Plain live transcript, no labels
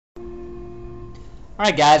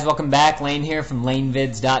Alright guys, welcome back. Lane here from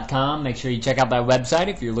lanevids.com. Make sure you check out that website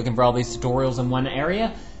if you're looking for all these tutorials in one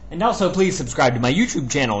area. And also please subscribe to my YouTube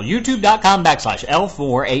channel,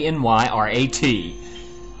 youtube.com/L4ANYRAT.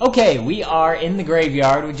 Okay, we are in the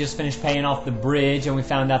graveyard. We just finished paying off the bridge and we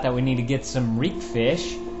found out that we need to get some reek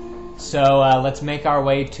fish. So let's make our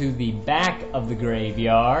way to the back of the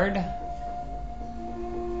graveyard.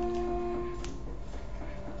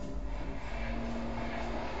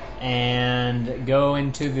 And go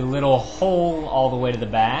into the little hole all the way to the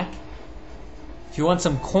back. If you want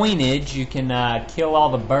some coinage, you can kill all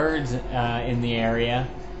the birds in the area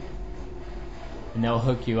and they'll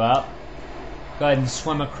hook you up. Go ahead and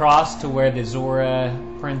swim across to where the Zora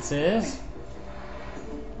prince is.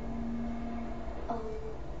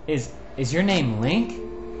 Is your name Link?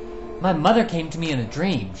 My mother came to me in a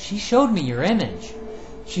dream. She showed me your image.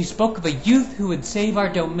 She spoke of a youth who would save our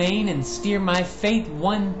domain and steer my fate,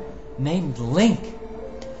 one named Link.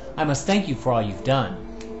 I must thank you for all you've done.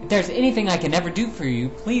 If there's anything I can ever do for you,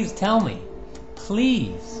 please tell me.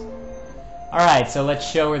 Please. Alright, so let's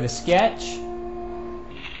show her the sketch.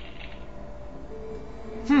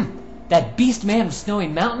 That beast man of Snowy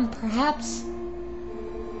Mountain, perhaps?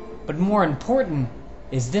 But more important,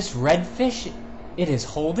 is this redfish it is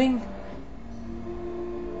holding?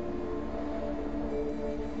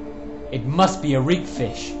 It must be a reek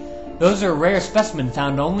fish. Those are a rare specimen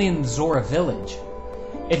found only in the Zora village.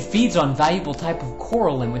 It feeds on valuable type of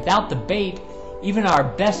coral, and without the bait, even our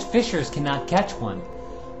best fishers cannot catch one.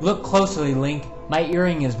 Look closely, Link. My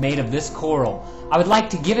earring is made of this coral. I would like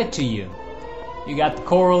to give it to you. You got the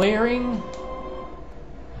coral earring?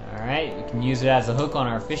 Alright, we can use it as a hook on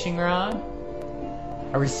our fishing rod.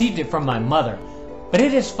 I received it from my mother, but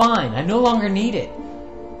it is fine. I no longer need it.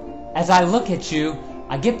 As I look at you,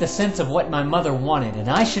 I get the sense of what my mother wanted, and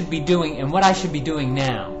I should be doing, and what I should be doing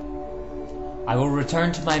now. I will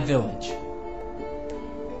return to my village.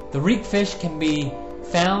 The reek fish can be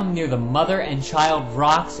found near the mother and child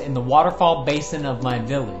rocks in the waterfall basin of my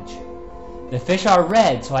village. The fish are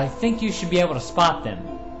red, so I think you should be able to spot them.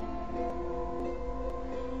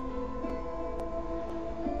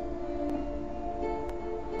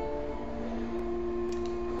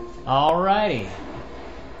 Alrighty.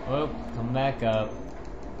 Oh, come back up.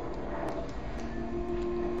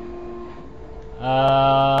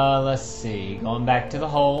 Let's see. Going back to the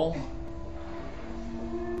hole.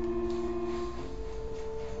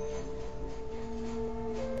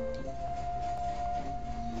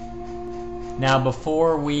 Now,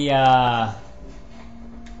 before we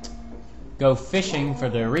go fishing for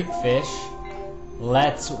the reek fish,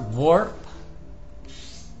 let's warp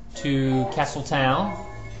to Castletown.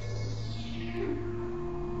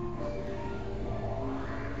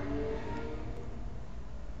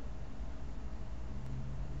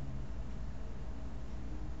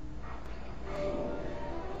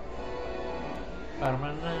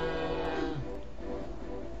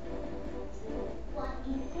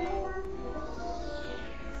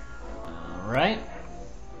 Alright.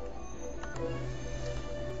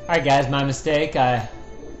 Alright guys, my mistake. I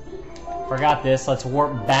forgot this. Let's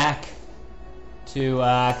warp back to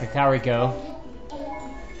Kakariko.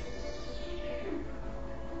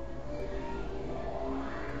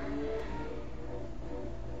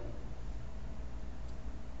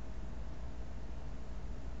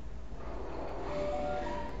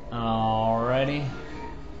 Alrighty.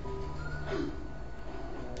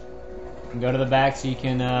 Go to the back so you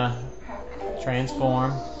can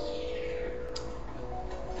transform.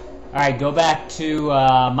 Alright, go back to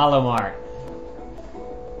Malomart.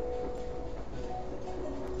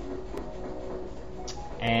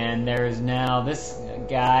 And there's now this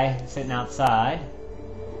guy sitting outside.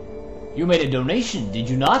 You made a donation, did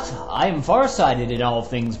you not? I am farsighted in all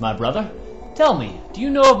things, my brother. Tell me, do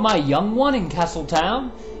you know of my young one in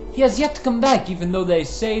Castletown? He has yet to come back, even though they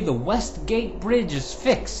say the West Gate Bridge is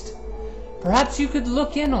fixed. Perhaps you could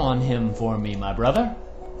look in on him for me, my brother.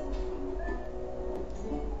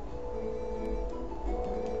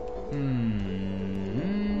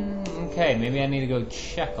 Okay, maybe I need to go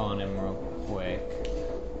check on him real quick.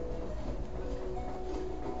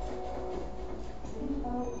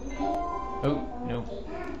 Oh, nope.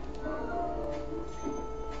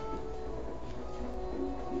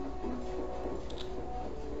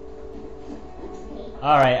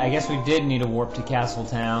 Alright, I guess we did need to warp to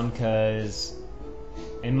Castletown, because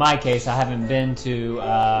in my case, I haven't been to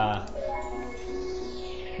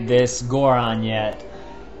this Goron yet.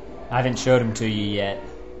 I haven't showed him to you yet.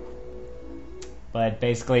 But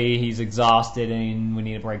basically, he's exhausted and we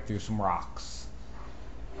need to break through some rocks.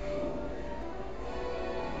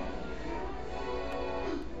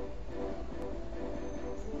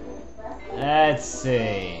 Let's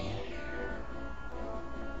see.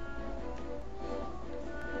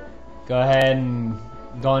 Go ahead and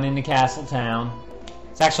going into Castle Town.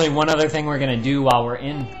 It's actually one other thing we're gonna do while we're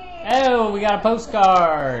in. Oh, we got a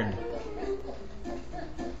postcard.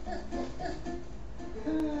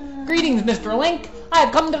 Greetings, Mr. Link. I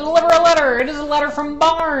have come to deliver a letter. It is a letter from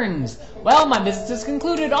Barnes. Well, my business is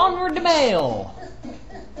concluded. Onward to mail.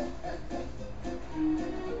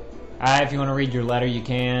 Alright, if you want to read your letter, you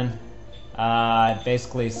can. It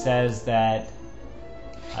basically says that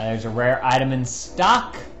there's a rare item in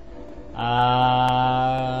stock.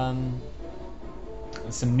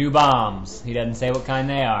 Some new bombs. He doesn't say what kind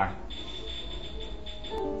they are.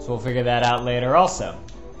 So we'll figure that out later also.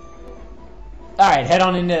 Alright, head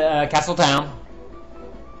on into Castle Town.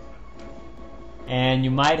 And you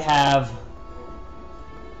might have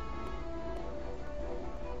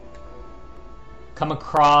come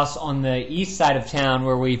across on the east side of town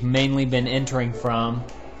where we've mainly been entering from.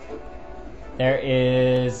 There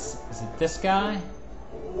is it this guy?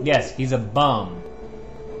 Yes, he's a bum.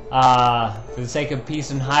 For the sake of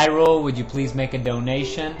peace in Hyrule, would you please make a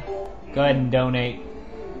donation? Go ahead and donate.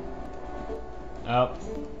 Oh.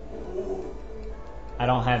 I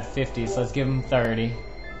don't have 50, so let's give him 30.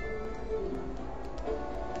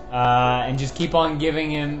 And just keep on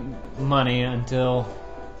giving him money until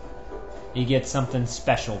you get something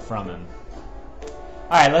special from him.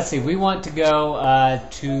 Alright, let's see. We want to go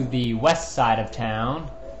to the west side of town.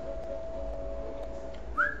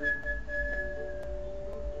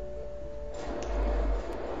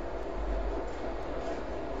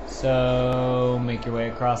 So, make your way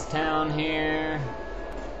across town here.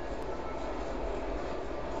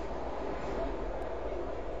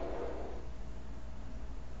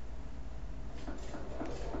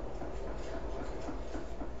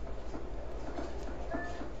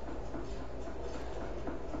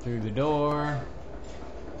 Through the door.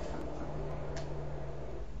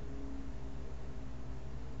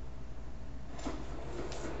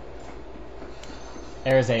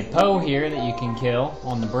 There's a Poe here that you can kill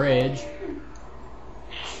on the bridge.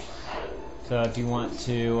 So if you want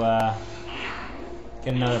to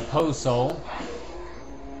get another Poe soul.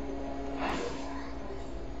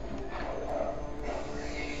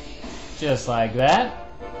 Just like that.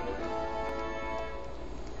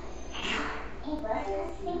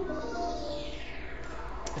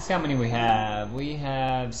 Let's see how many we have. We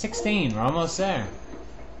have 16. We're almost there.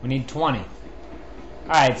 We need 20.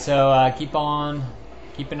 Alright, so keep on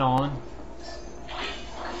keeping on.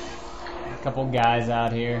 A couple guys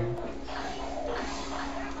out here.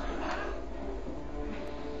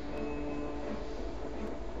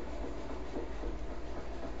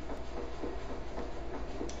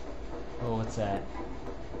 Oh, what's that?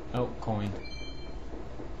 Oh, coin.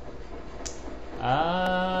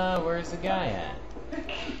 Where's the guy at?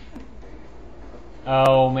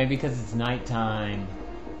 Oh, maybe because it's nighttime.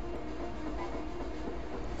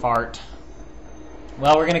 Fart.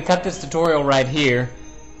 Well, we're gonna cut this tutorial right here.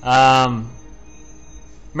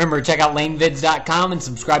 Remember, check out lanevids.com and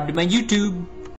subscribe to my YouTube.